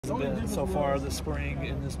it been so far this spring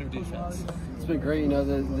in this new defense? It's been great. You know,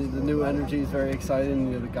 the new energy is very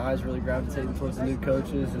exciting. You know, the guys really gravitating towards the new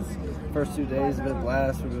coaches. It's first 2 days have been a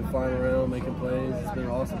blast. We've been flying around, making plays. It's been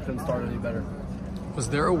awesome. Couldn't start any better. Was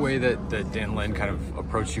there a way that D'Anton Lynn kind of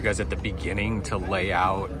approached you guys at the beginning to lay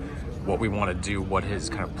out what we want to do, what his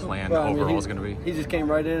kind of plan overall is going to be? He just came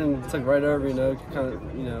right in and took right over, you know, kind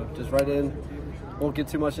of, you know, just right in. Won't get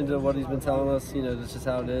too much into what he's been telling us, you know, that's just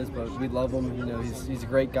how it is, but we love him. You know, he's a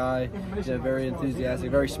great guy, you know, very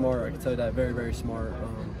enthusiastic, very smart. I can tell you that, very, very smart.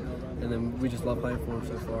 And then we just love playing for him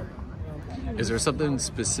so far. Is there something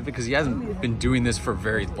specific, because he hasn't been doing this for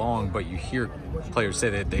very long, but you hear players say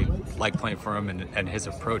that they like playing for him and his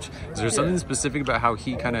approach. Is there something specific about how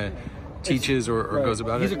he kind of teaches or goes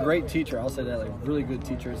about it? He's a great teacher. I'll say that, like really good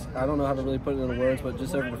teachers. I don't know how to really put it into words, but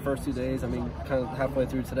just over the first 2 days, I mean, kind of halfway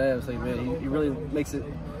through today, I was like, man, he really makes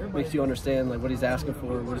you understand like what he's asking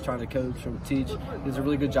for, what he's trying to coach or teach. He does a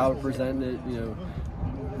really good job of presenting it, you know,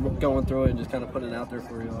 going through it and just kind of putting it out there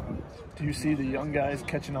for you all. Do you see the young guys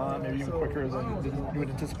catching on maybe even quicker than you would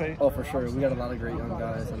anticipate? Oh, for sure. We got a lot of great young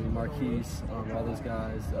guys. I mean, Marquise, all those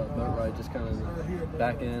guys, Boatwright, just kind of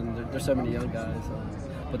back end. There's so many young guys,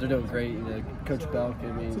 but they're doing great. You know, Coach Belk,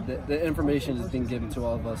 I mean, the information is being given to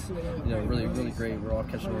all of us, you know, really, really great. We're all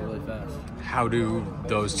catching on really fast. How do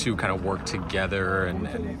those two kind of work together and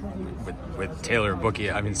with Taylor and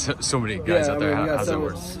Bookie? I mean, so many guys out there. How's it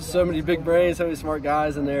work? So many big brains, so many smart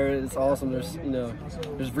guys in there. It's awesome. There's, you know,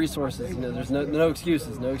 there's resources. You know, there's no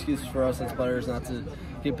excuses. No excuses for us as players not to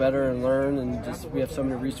get better and learn. And just we have so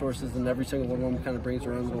many resources, and every single one of them kind of brings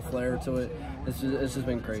their own little flair to it. It's just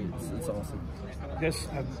been great. It's awesome. You guys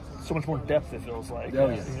have so much more depth, it feels like, oh,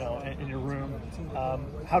 yeah. You know, in your room.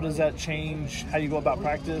 How does that change how you go about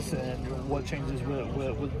practice, and what changes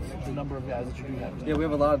with the number of guys that you do have? Yeah, we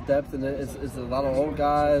have a lot of depth, and it's a lot of old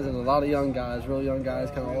guys and a lot of young guys, real young guys,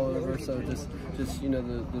 kind of all over. So just you know,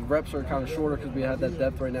 the reps are kind of shorter because we have that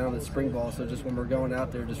depth right now in the spring ball. So just when we're going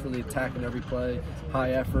out there, just really attacking every play,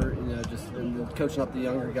 high effort, you know, just and coaching up the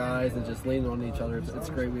younger guys and just leaning on each other. It's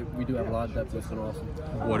great. We do have a lot of depth. It's been awesome.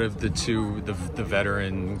 What of the two, the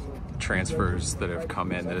veteran transfers that have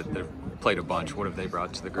come in that have played a bunch, what have they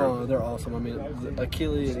brought to the group? Oh, they're awesome. I mean,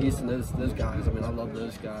 Achille and Easton, those guys, I mean, I love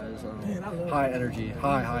those guys. High energy,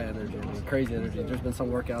 high energy, I mean, crazy energy. There's been some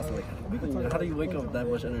workouts I'm like, you know, how do you wake up with that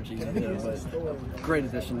much energy? You know, but great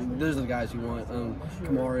addition. Those are the guys you want.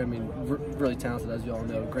 Kamari, I mean, really talented, as you all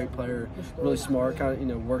know. Great player, really smart. Kind of, you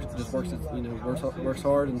know, works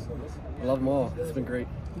hard, and I love them all. It's been great.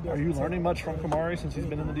 Are you learning much from Kamari since he's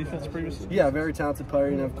been in the defense previously? Yeah, very talented player.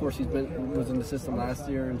 You know, of course, was in the system last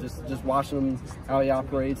year, and just watching him how he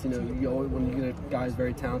operates. You know, when you get a guy who's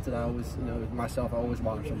very talented, I always, you know, myself, I always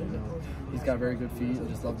watch him. You know, he's got very good feet, and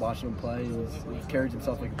just love watching him play. He carries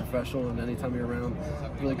himself like a professional, and anytime you're around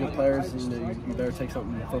really good players, you know, you better take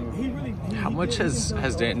something from him. How much has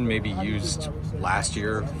D'Anton maybe used last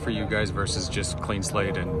year for you guys versus just clean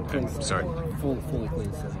slate sorry, fully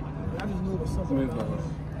clean slate. Moved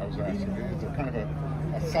on. I was asking, is there kind of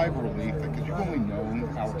a sigh of relief because you've only known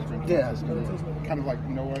Alex Yeah. kind of like,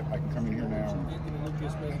 you know what, I can come in here now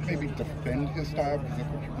and maybe defend his style because that's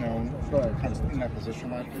what you've known, right. Kind of in that position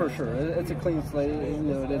last year? For sure. It's a clean slate. You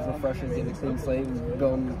know, it is refreshing to get a clean slate and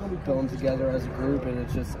building together as a group, and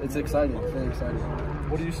it's exciting. It's really exciting.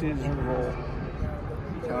 What do you see as your role?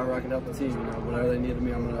 However I can help the team, you know, whatever they need of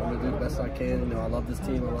me, I'm gonna do the best I can. You know, I love this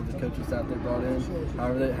team. I love the coaching staff they brought in.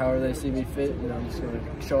 However they see me fit, you know, I'm just gonna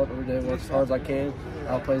show up every day, work as hard as I can.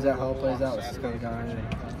 How it plays out. This is the kind of guy I am.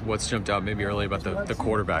 What's jumped out maybe early about the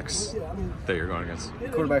quarterbacks that you're going against? The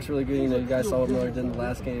quarterback's really good. You know, you guys saw what Miller did in the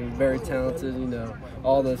last game. Very talented. You know,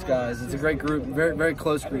 all those guys. It's a great group. Very, very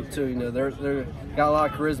close group too. You know, they're got a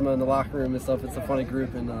lot of charisma in the locker room and stuff. It's a funny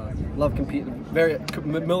group, and love competing.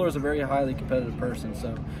 Miller's a very highly competitive person,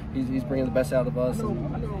 so he's bringing the best out of us,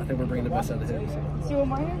 and I think we're bringing the best out of him. So.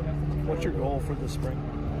 What's your goal for this spring?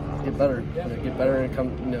 Get better, you know, get better, and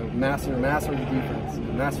come, you know, master the defense, you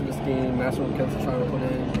know, master this game, master what the coach is trying to put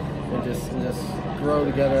in, and just grow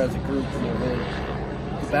together as a group. You know, really,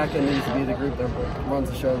 the back end needs to be the group that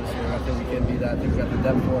runs the show this year. I think we can be that. I think we got the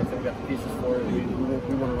depth for it. I think we got the pieces for it. We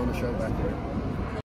want to run the show back there.